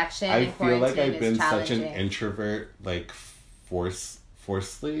 like, connection in quarantine is challenging. I feel like I've been such an introvert, like,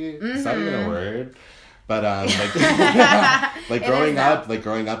 forcefully? Is that even a word? But, like, growing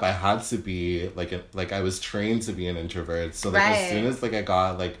up, I had to be, like, I was trained to be an introvert. So, like, as soon as, like, I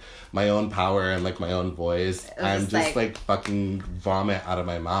got, like, my own power and, like, my own voice, I'm just, like, fucking vomit out of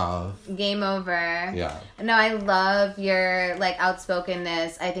my mouth. Game over. Yeah. No, I love your, like,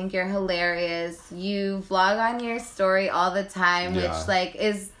 outspokenness. I think you're hilarious. You vlog on your story all the time, which, like,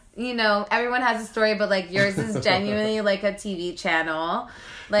 is, you know, everyone has a story, but, like, yours is genuinely, like, a TV channel.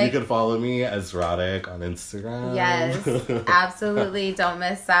 Like, you could follow me as EZRAOTIC on Instagram. Yes, absolutely. Don't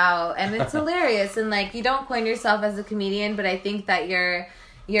miss out. And it's hilarious. And like, you don't coin yourself as a comedian, but I think that your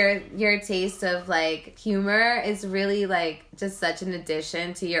taste of like humor is really like just such an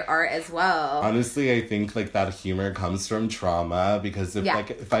addition to your art as well. Honestly, I think like that humor comes from trauma, because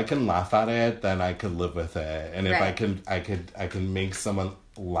if I can laugh at it, then I could live with it. And if I can make someone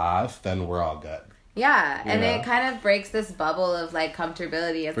laugh, then we're all good. Yeah, and it kind of breaks this bubble of, like,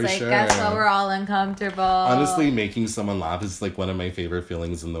 comfortability. It's like, guess what? We're all uncomfortable. Honestly, making someone laugh is, like, one of my favorite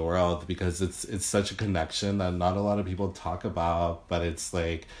feelings in the world, because it's such a connection that not a lot of people talk about. But it's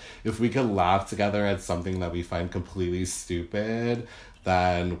like, if we could laugh together at something that we find completely stupid,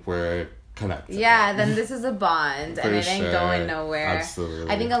 then we're connected. Yeah, then this is a bond, and it ain't going nowhere.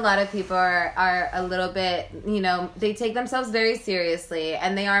 Absolutely. I think a lot of people are a little bit, you know, they take themselves very seriously,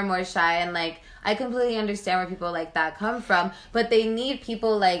 and they are more shy, and, like, I completely understand where people like that come from, but they need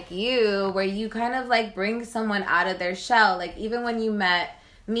people like you, where you kind of like bring someone out of their shell. Like, even when you met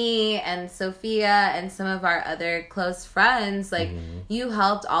me and Sophia and some of our other close friends, like, you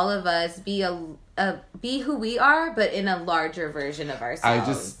helped all of us be a be who we are, but in a larger version of ourselves. I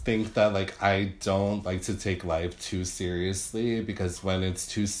just think that, like, I don't like to take life too seriously, because when it's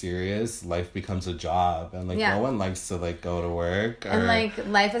too serious, life becomes a job, and, like, no one likes to, like, go to work. And, like,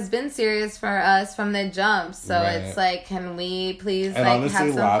 life has been serious for us from the jump, so it's like, can we please, and like, honestly,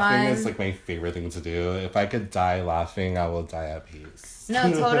 have some laughing fun? is, like, my favorite thing to do. If I could die laughing, I will die at peace. No,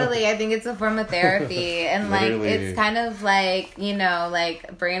 totally. I think it's a form of therapy. And, like, it's kind of like, you know,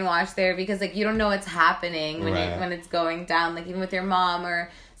 like, brainwash therapy, because, like, you don't know what's happening when it's going down. Like, even with your mom or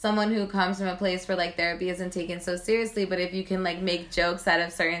someone who comes from a place where, like, therapy isn't taken so seriously, but if you can, like, make jokes out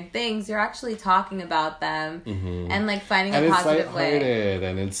of certain things, you're actually talking about them and, like, finding a positive way. And it's lighthearted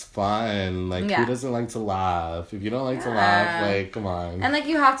and it's fun. Like, who doesn't like to laugh? If you don't like to laugh, like, come on. And, like,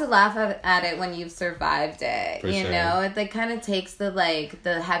 you have to laugh at it when you've survived it, you know? It, like, kind of takes the, like,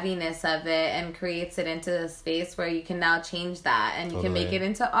 the heaviness of it and creates it into a space where you can now change that and you can make it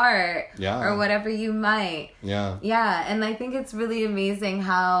into art or whatever you might. Yeah, and I think it's really amazing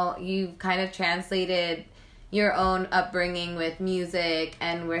how you've kind of translated your own upbringing with music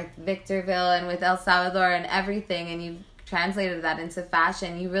and with Victorville and with El Salvador and everything, and you've translated that into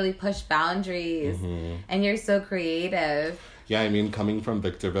fashion. You really push boundaries and you're so creative. Yeah, I mean, coming from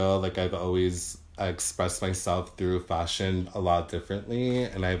Victorville, like, I've always expressed myself through fashion a lot differently,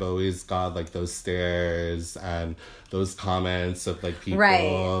 and I've always got, like, those stares and those comments of, like,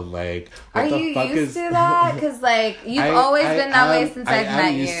 people like, what the fuck is... Are you used to that? Because, like, you've always been that way since I've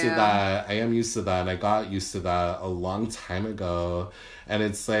met you. I am used to that, and I got used to that a long time ago. And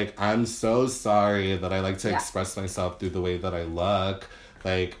it's like, I'm so sorry that I like to express myself through the way that I look.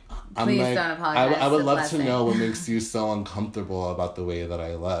 Like, Please don't apologize. I would love to know what makes you so uncomfortable about the way that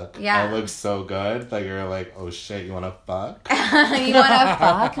I look. Yeah. I look so good that you're like, oh shit, you want to fuck? You want to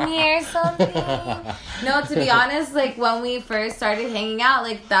fuck me or something? No, to be honest, like, when we first started hanging out,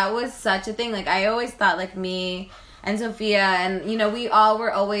 like, that was such a thing. Like, I always thought, like, me and Sophia and, you know, we all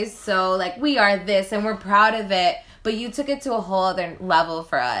were always so, like, we are this and we're proud of it. But you took it to a whole other level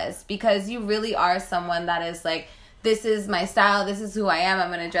for us, because you really are someone that is, like, this is my style, this is who I am, I'm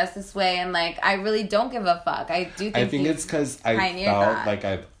going to dress this way, and, like, I really don't give a fuck. I think it's because I felt like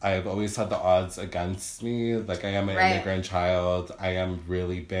I've always had the odds against me. Like, I am an immigrant child, I am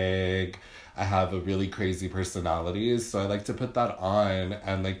really big, I have a really crazy personality, so I like to put that on,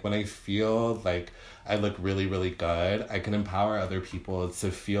 and, like, when I feel like I look really, really good, I can empower other people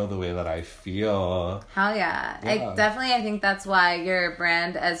to feel the way that I feel. Hell yeah. I think that's why your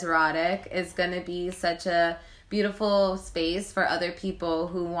brand EZRAOTIC is going to be such a beautiful space for other people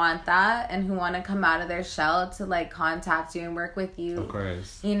who want that and who want to come out of their shell to, like, contact you and work with you. Of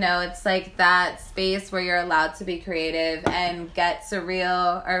course. You know, it's like that space where you're allowed to be creative and get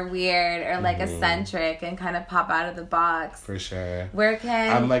surreal or weird or, like, eccentric and kind of pop out of the box. For sure.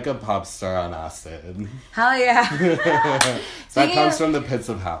 I'm like a pop star on acid. Hell yeah. That comes from the pits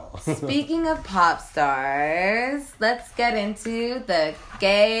of hell. Speaking of pop stars, let's get into the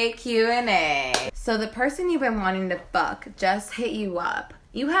gay Q&A. So the person you've been wanting to fuck just hit you up.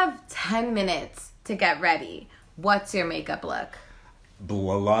 You have 10 minutes to get ready. What's your makeup look? A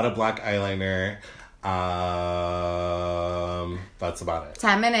lot of black eyeliner. That's about it.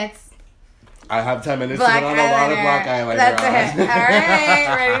 10 minutes. I have 10 minutes to put on a lot of black eyeliner. That's it. All right,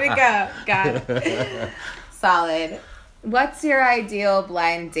 ready to go. Got it. Solid. What's your ideal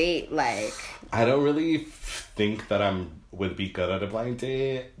blind date like? I don't really think that would be good at a blind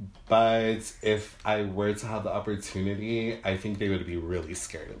date, but if I were to have the opportunity, I think they would be really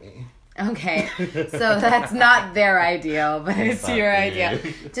scared of me. Okay, so that's not their ideal, but it's your ideal.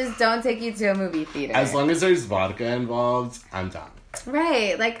 Just don't take you to a movie theater. As long as there's vodka involved, I'm down.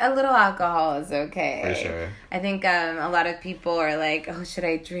 Right, like a little alcohol is okay. For sure. I think a lot of people are like, oh, should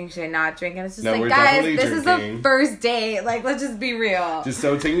I drink, should I not drink? And it's just like, guys, this is a first date. Like, let's just be real. Just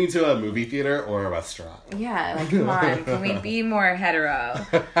don't take me to a movie theater or a restaurant. Yeah, like, come on, can we be more hetero?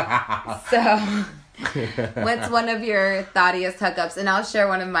 So, what's one of your thoughtiest hookups? And I'll share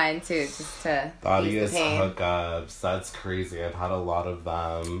one of mine too, just to thoughtiest hookups. That's crazy. I've had a lot of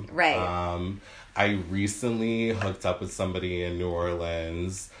them. Right. I recently hooked up with somebody in New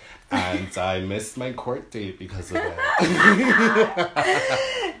Orleans, and I missed my court date because of it.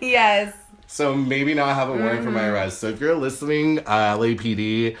 Yes. So maybe now I have a warrant for my arrest. So if you're listening,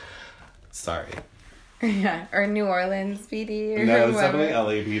 LAPD, sorry. Yeah, or New Orleans PD. Or no, it's definitely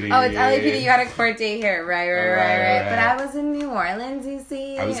LAPD. Oh, it's LAPD. You had a court date here. Right. But I was in New Orleans, you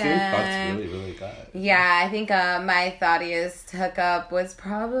see. I was getting fucked really, really good. Yeah, I think my thoughtiest hookup was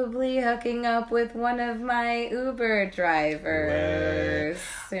probably hooking up with one of my Uber drivers.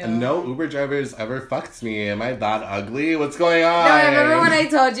 costume. No Uber drivers ever fucked me. Am I that ugly? What's going on? No, I remember when I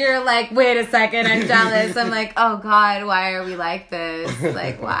told you, you're like, wait a second, I'm jealous. I'm like, oh God, why are we like this?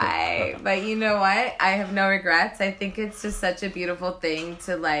 Like, why? But you know what? I have no regrets. I think it's just such a beautiful thing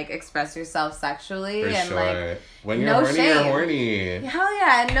to like express yourself sexually. For and sure. like, When you're no horny, shame. you're horny. Hell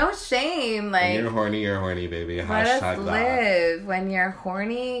yeah, no shame. Like, When you're horny, baby. let us Hashtag that. live. When you're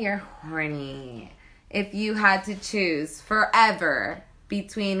horny, you're horny. If you had to choose forever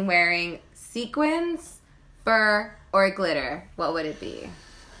between wearing sequins, fur, or glitter, what would it be?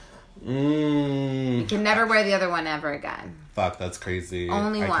 You can never wear the other one ever again. Fuck, that's crazy.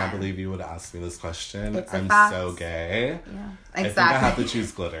 Only I one. can't believe you would ask me this question. It's a I'm fact. so gay. Yeah, exactly. I think I have to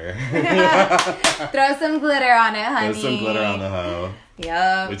choose glitter. Throw some glitter on it, honey. There's some glitter on the hoe,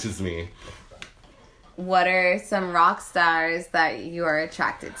 Yup. which is me. What are some rock stars that you are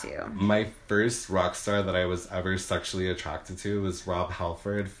attracted to? My first rock star that I was ever sexually attracted to was Rob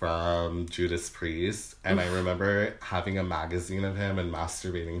Halford from Judas Priest. And I remember having a magazine of him and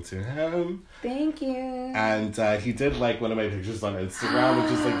masturbating to him. Thank you. And he did like one of my pictures on Instagram,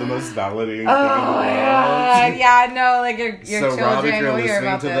 which is like the most validating thing in the Oh, world. yeah, no, like your So children Rob, if you're will hear listening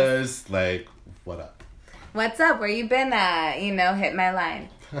about to this. this, like, what up? What's up? Where you been at? You know, hit my line.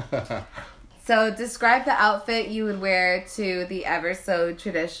 So describe the outfit you would wear to the ever so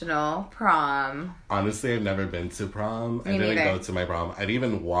traditional prom. Honestly, I've never been to prom. Me I didn't neither. go to my prom. I'd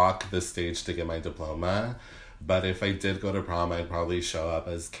even walk the stage to get my diploma. But if I did go to prom, I'd probably show up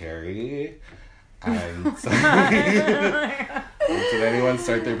as Carrie. And did anyone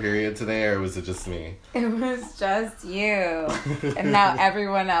start their period today, or was it just me? It was just you. And now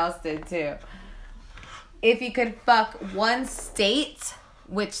everyone else did too. If you could fuck one state,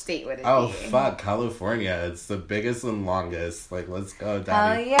 which state would it Oh, be? fuck, California. It's the biggest and longest. Like, let's go, Oh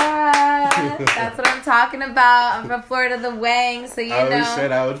daddy. yeah, that's what I'm talking about. I'm from Florida, the Wang, so you Oh, know.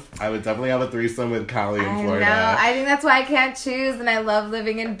 shit, I would definitely have a threesome with Cali in I Florida. know. I think that's why I can't choose, and I love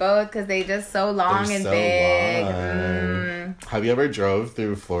living in both because they just so long They're and so big. long. Have you ever drove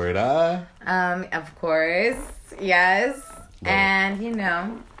through Florida? Of course, yes, Right. and you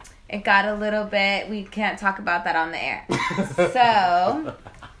know, it got a little bit. We can't talk about that on the air. So,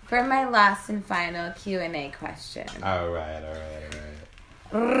 for my last and final Q&A question. All right.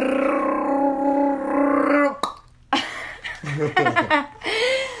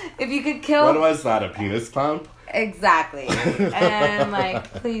 If you could kill... What was that, a penis pump? Exactly. And, like,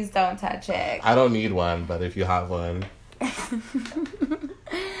 please don't touch it. I don't need one, but if you have one.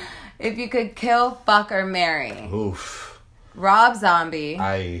 If you could kill, fuck, or marry. Oof. Rob Zombie,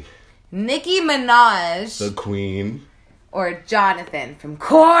 Nicki Minaj, The queen. or Jonathan from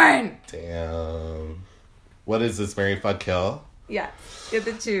Korn. Damn. What is this, marry, fuck, kill? Yeah, get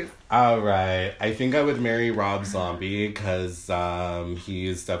the choose. Alright. I think I would marry Rob Zombie because he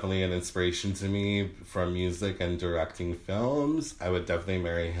is definitely an inspiration to me from music and directing films. I would definitely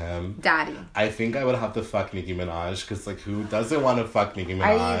marry him. Daddy. I think I would have to fuck Nicki Minaj because, like, who doesn't want to fuck Nicki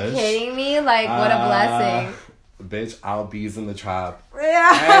Minaj? Are you kidding me? Like, what a blessing. Bitch, I'll bees in the trap.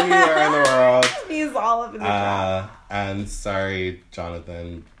 Yeah. Anywhere in the world. He's all up in the trap. And sorry,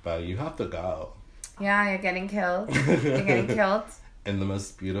 Jonathan, but you have to go. Yeah, you're getting killed. You're getting killed. In the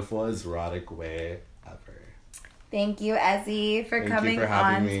most beautiful, erotic way ever. Thank you, Ezzy, for Thank you coming for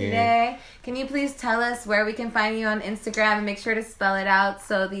having on me. today. Can you please tell us where we can find you on Instagram and make sure to spell it out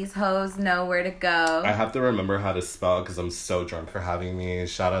so these hoes know where to go? I have to remember how to spell because I'm so drunk for having me.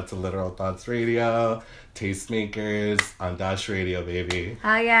 Shout out to Literal Thoughts Radio, Tastemakers on Dash Radio, baby.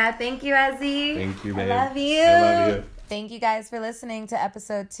 Oh yeah, thank you, Ezzy. Thank you, babe. I love you. I love you. Thank you guys for listening to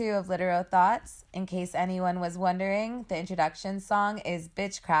episode 2 of Literal Thoughts. In case anyone was wondering, the introduction song is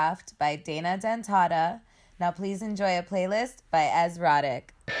Bitchcraft by Dana Dentata. Now please enjoy a playlist by EZRAOTIC.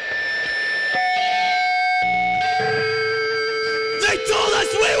 They told us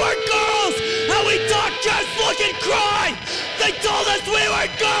we were girls, and we don't just look and cry. They told us we were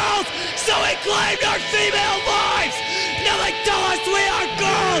girls, so we claimed our female lives. Now they tell us we are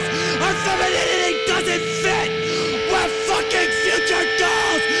girls, our femininity doesn't fit. We're fucking future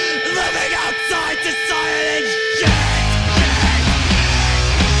girls, living outside society shit.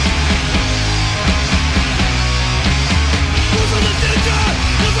 We're from the future,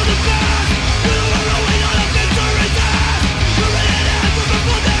 we're from the past. We don't want rolling on a victory dance. We're in it and we're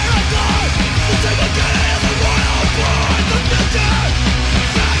before they're a god. The same beginning of the royal blood. The future,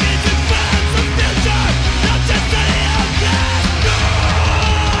 faggots and fans. The future, not just any of this.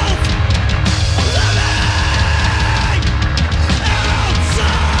 Girls, living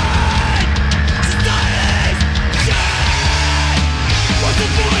outside society's shit. What's the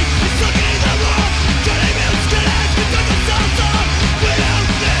point? It's sucking the rock. Getting me skinheads, we took themselves off. We don't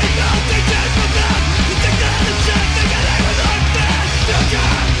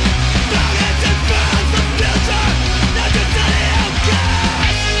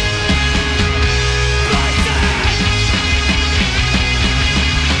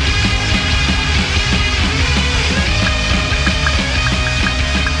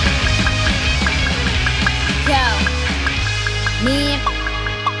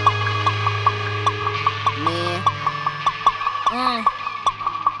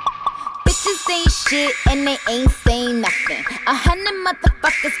shit and they ain't saying nothing. 100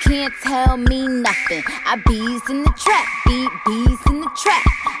 motherfuckers can't tell me nothing. I bees in the trap, bees in the trap.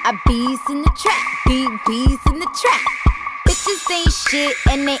 I bees in the trap, bees in the trap. Bitches ain't shit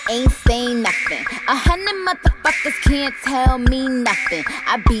and they ain't saying nothing. 100 motherfuckers can't tell me nothing.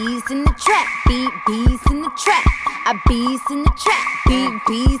 I bees in the trap, bees in the trap. I bees in the trap,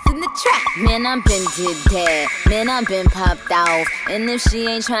 bees in the trap. Man, I been did that. Man, I been popped off. And if she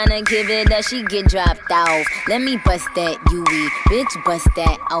ain't tryna give it up, she get dropped off. Let me bust that UE, bitch, bust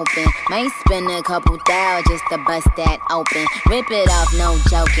that open. Might spend a couple thou just to bust that open. Rip it off, no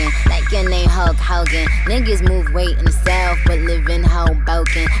joking. Like your name Hulk Hogan. Niggas move weight in the south, but live in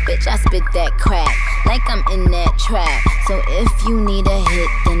Hoboken. Bitch, I spit that crack like I'm in that trap. So if you need a hit,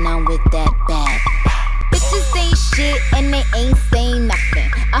 then I'm with that bag. Bitches ain't shit and they ain't saying nothing.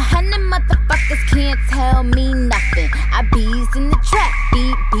 100 motherfuckers can't tell me nothing. I bees in the trap,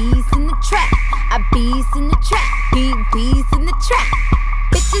 bees in the trap. I bees in the trap, bees in the trap.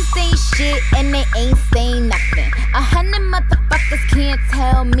 Bitches ain't shit and they ain't saying nothing. 100 motherfuckers can't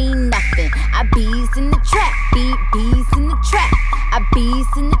tell me nothing. I bees in the trap, bees in the trap. I bees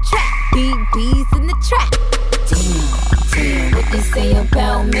in the trap, bees in the trap. Damn, what they say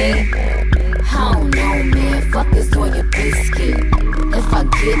about me? I don't know, man. Fuck is on your biscuit. If I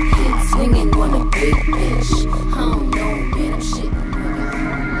get hit, swinging on a big bitch. I don't know, man. I'm shitting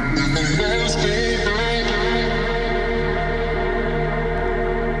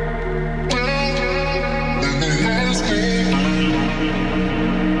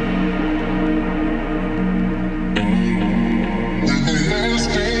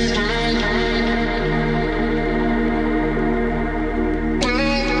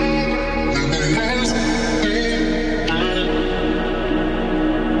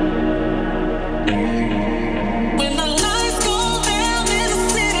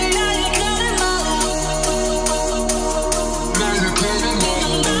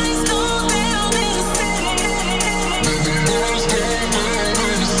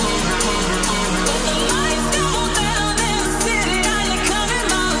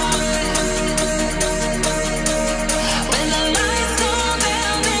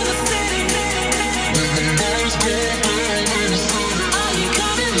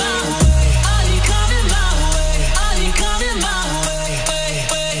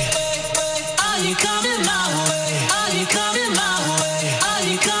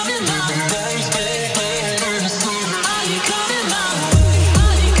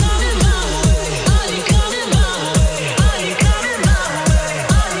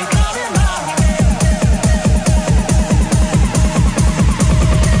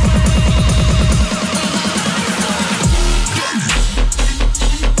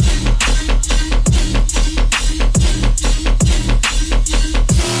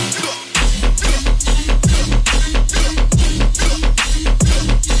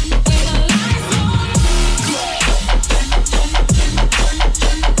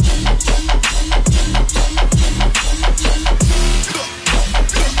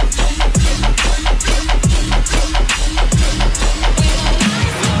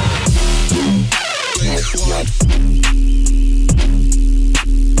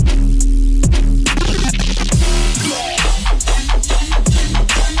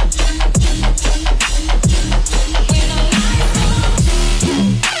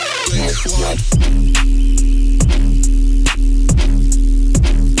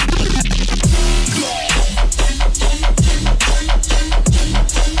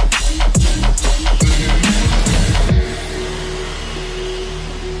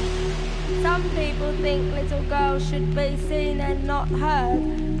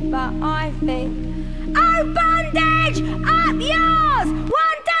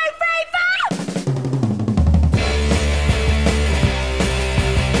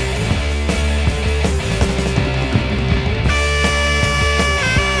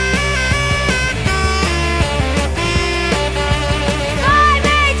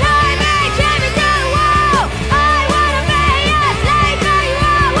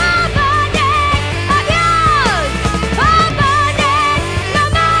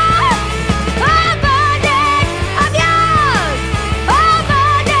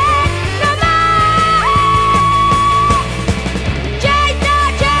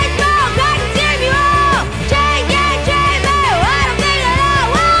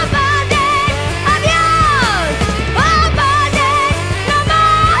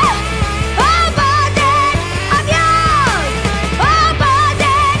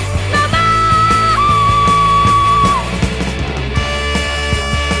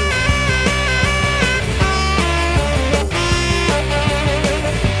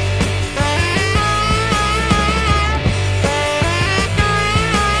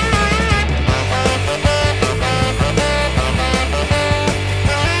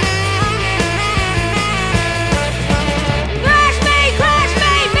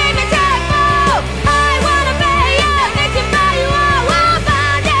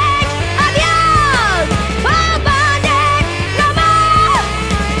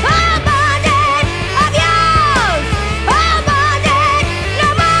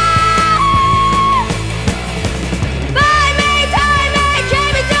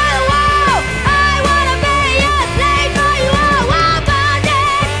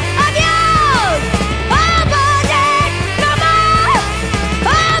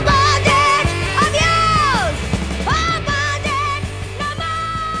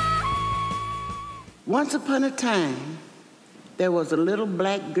upon a time, there was a little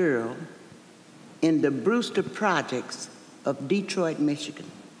black girl in the Brewster Projects of Detroit,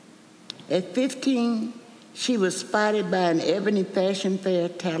 Michigan. At 15, she was spotted by an Ebony Fashion Fair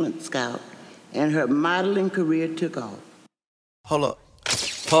talent scout, and her modeling career took off. Hold up.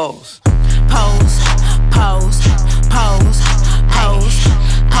 Pose. Pose, pose, pose, pose,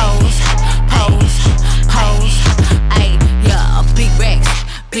 pose, pose, pose. Ay, yeah, big racks,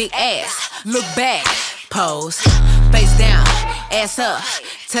 big ass. Look back, pose. Face down, ass up,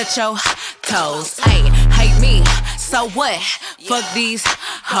 touch your toes. Ay, hate me, so what? Fuck these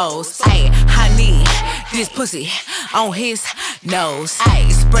hoes. Ay, I need this pussy on his nose. Ay,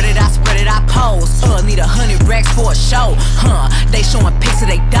 spread it out, pose. Need 100 racks for a show. They showing pics of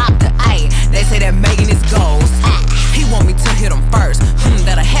they doctor. Ay, they say that Megan is goals. He want me to hit him first.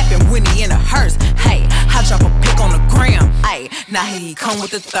 That'll happen when he in a hearse. Hey, I drop a pic on the gram. Ay, now he come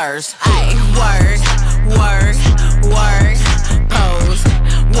with the thirst. Ay, work, work, work, pose,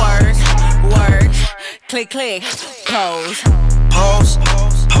 work, work, click, click, pose. Pose,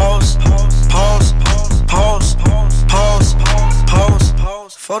 pose, pose, pose, pose, pose,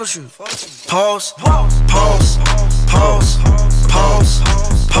 pose, photo shoot. Pose, pose, pose, pose, pose,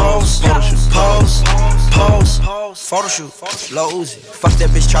 pose, pose, photo shoot. Low Uzi, fuck that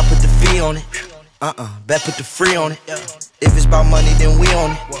bitch, try put the fee on it. Bet put the free on it. If it's about money, then we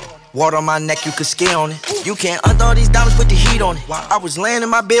on it. Water on my neck, you could ski on it. You can't undo all these diamonds, put the heat on it. I was laying in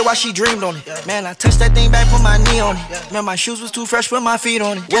my bed while she dreamed on it. Man, I touched that thing back, put my knee on it. Man, my shoes was too fresh, put my feet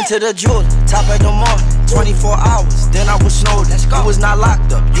on it. Went to the jeweler, top of the morning, 24 hours, then I was snowed. You was not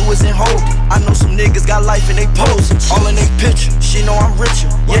locked up, you was in holding. I know some niggas got life and they posing, all in they picture. She know I'm richer,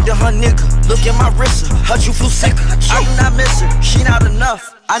 yeah, than her nigga. Look at my wrist, her you feel sicker. I do not miss her, she not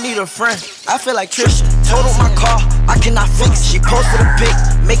enough. I need a friend, I feel like Trisha. Totaled my car, I cannot fix it. She posed for the pic,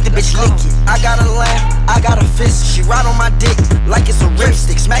 make the bitch lick it. I got a lamb, I got a fist. She ride on my dick like it's a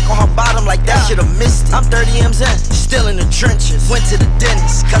ripstick. Smack on her bottom like that should've missed it. I'm 30 M's in, still in the trenches. Went to the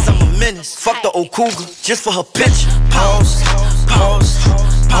dentist, cause I'm a menace. Fuck the old cougar, just for her picture. Pose, pose,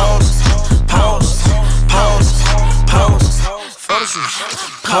 pose, pose, pose, pose, photo shoot.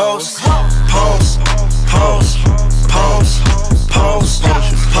 Pose, pose, pose,